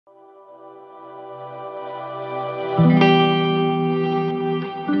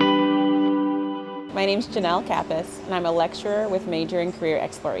name's Janelle Kappas, and I'm a lecturer with major in career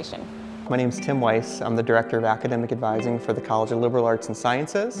exploration. My name's Tim Weiss. I'm the Director of Academic Advising for the College of Liberal Arts and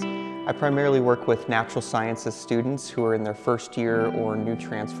Sciences. I primarily work with natural sciences students who are in their first year or new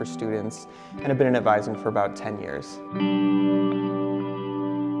transfer students, and have been in advising for about 10 years.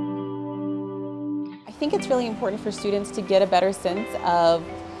 I think it's really important for students to get a better sense of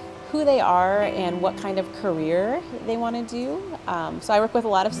who they are and what kind of career they want to do. So I work with a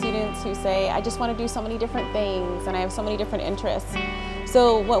lot of students who say, I just want to do so many different things and I have so many different interests.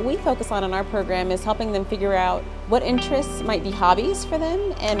 So what we focus on in our program is helping them figure out what interests might be hobbies for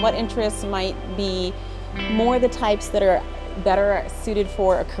them and what interests might be more the types that are better suited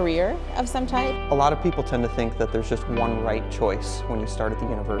for a career of some type. A lot of people tend to think that there's just one right choice when you start at the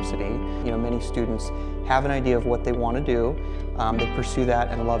university. You know, many students have an idea of what they want to do. They pursue that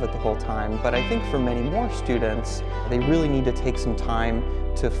and love it the whole time. But I think for many more students, they really need to take some time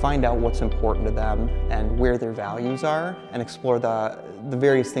to find out what's important to them and where their values are and explore the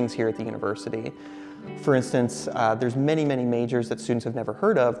various things here at the university. For instance, there's many majors that students have never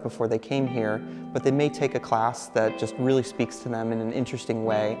heard of before they came here, but they may take a class that just really speaks to them in an interesting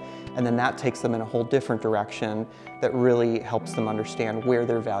way, and then that takes them in a whole different direction that really helps them understand where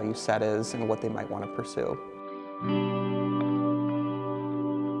their value set is and what they might want to pursue.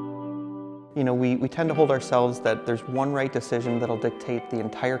 You know, we tend to hold ourselves that there's one right decision that'll dictate the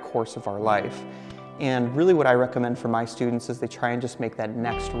entire course of our life. And really what I recommend for my students is they try and just make that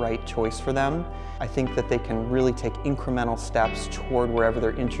next right choice for them. I think that they can really take incremental steps toward wherever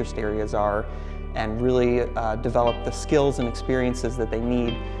their interest areas are and really develop the skills and experiences that they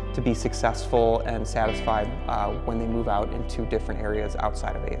need to be successful and satisfied when they move out into different areas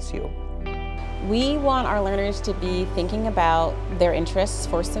outside of ASU. We want our learners to be thinking about their interests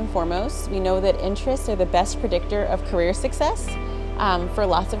first and foremost. We know that interests are the best predictor of career success for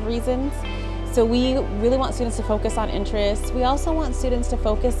lots of reasons. So we really want students to focus on interests. We also want students to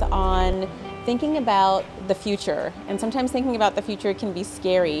focus on thinking about the future. And sometimes thinking about the future can be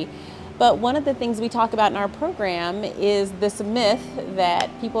scary. But one of the things we talk about in our program is this myth that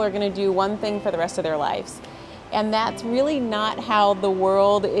people are going to do one thing for the rest of their lives. And that's really not how the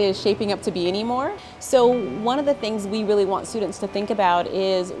world is shaping up to be anymore. So one of the things we really want students to think about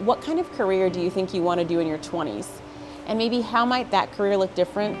is what kind of career do you think you want to do in your 20s? And maybe how might that career look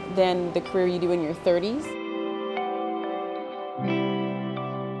different than the career you do in your 30s?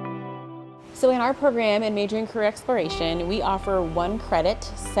 So in our program in Major in Career Exploration, we offer 1 credit,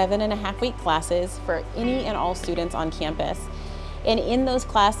 7.5-week classes for any and all students on campus. And in those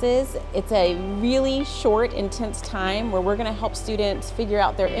classes, it's a really short, intense time where we're going to help students figure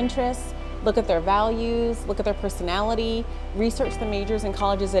out their interests, look at their values, look at their personality, research the majors and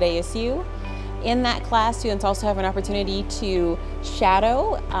colleges at ASU. In that class, students also have an opportunity to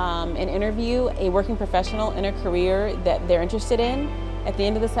shadow and interview a working professional in a career that they're interested in. At the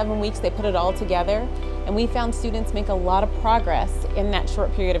end of the 7 weeks, they put it all together, and we found students make a lot of progress in that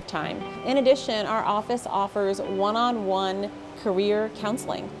short period of time. In addition, our office offers one-on-one career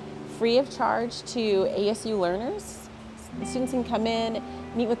counseling, free of charge to ASU learners. The students can come in,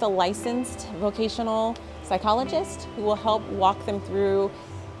 meet with a licensed vocational psychologist who will help walk them through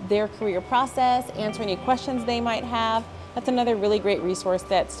their career process, answer any questions they might have. That's another really great resource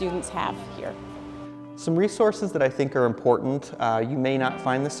that students have here. Some resources that I think are important, you may not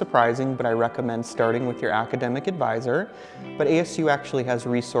find this surprising, but I recommend starting with your academic advisor. But ASU actually has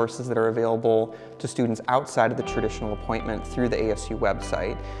resources that are available to students outside of the traditional appointment through the ASU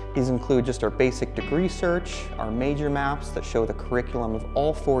website. These include just our basic degree search, our major maps that show the curriculum of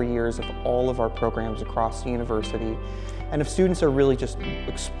all 4 years of all of our programs across the university. And if students are really just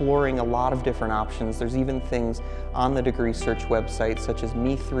exploring a lot of different options, there's even things on the degree search website such as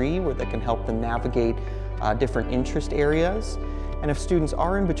Me3 where they can help them navigate different interest areas. And if students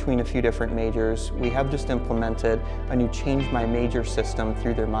are in between a few different majors, we have just implemented a new Change My Major system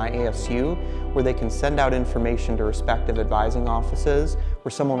through their My ASU where they can send out information to respective advising offices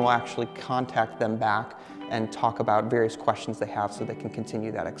where someone will actually contact them back and talk about various questions they have so they can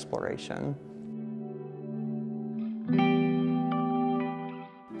continue that exploration.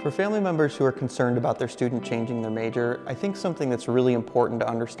 For family members who are concerned about their student changing their major, I think something that's really important to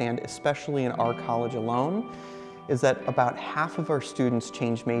understand, especially in our college alone, is that about half of our students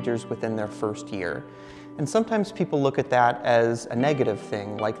change majors within their first year. And sometimes people look at that as a negative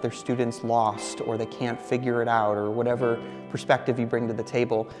thing, like their student's lost or they can't figure it out or whatever perspective you bring to the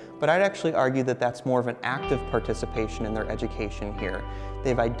table. But I'd actually argue that that's more of an active participation in their education here.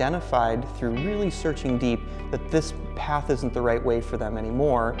 They've identified through really searching deep that this path isn't the right way for them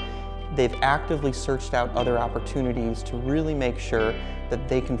anymore. they've actively searched out other opportunities to really make sure that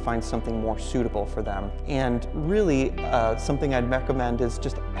they can find something more suitable for them. And really, something I'd recommend is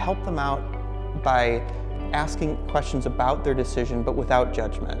just help them out by asking questions about their decision, but without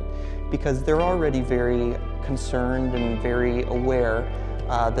judgment, because they're already very concerned and very aware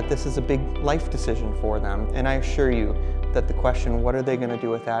that this is a big life decision for them. And I assure you that the question, what are they going to do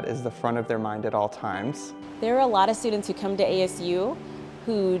with that, is the front of their mind at all times. There are a lot of students who come to ASU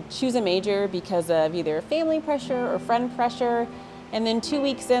who choose a major because of either family pressure or friend pressure, and then 2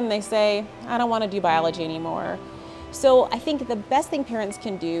 weeks in they say, I don't want to do biology anymore. So I think the best thing parents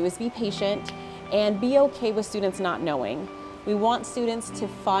can do is be patient and be okay with students not knowing. We want students to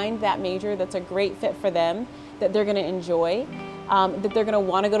find that major that's a great fit for them, that they're going to enjoy, that they're going to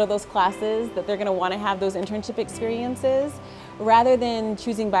want to go to those classes, that they're going to want to have those internship experiences, rather than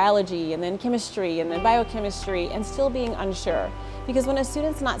choosing biology and then chemistry and then biochemistry and still being unsure. Because when a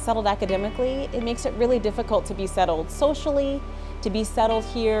student's not settled academically, it makes it really difficult to be settled socially, to be settled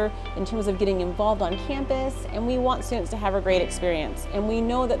here in terms of getting involved on campus, and we want students to have a great experience. And we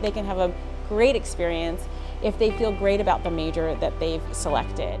know that they can have a great experience if they feel great about the major that they've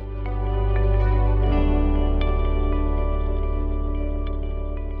selected.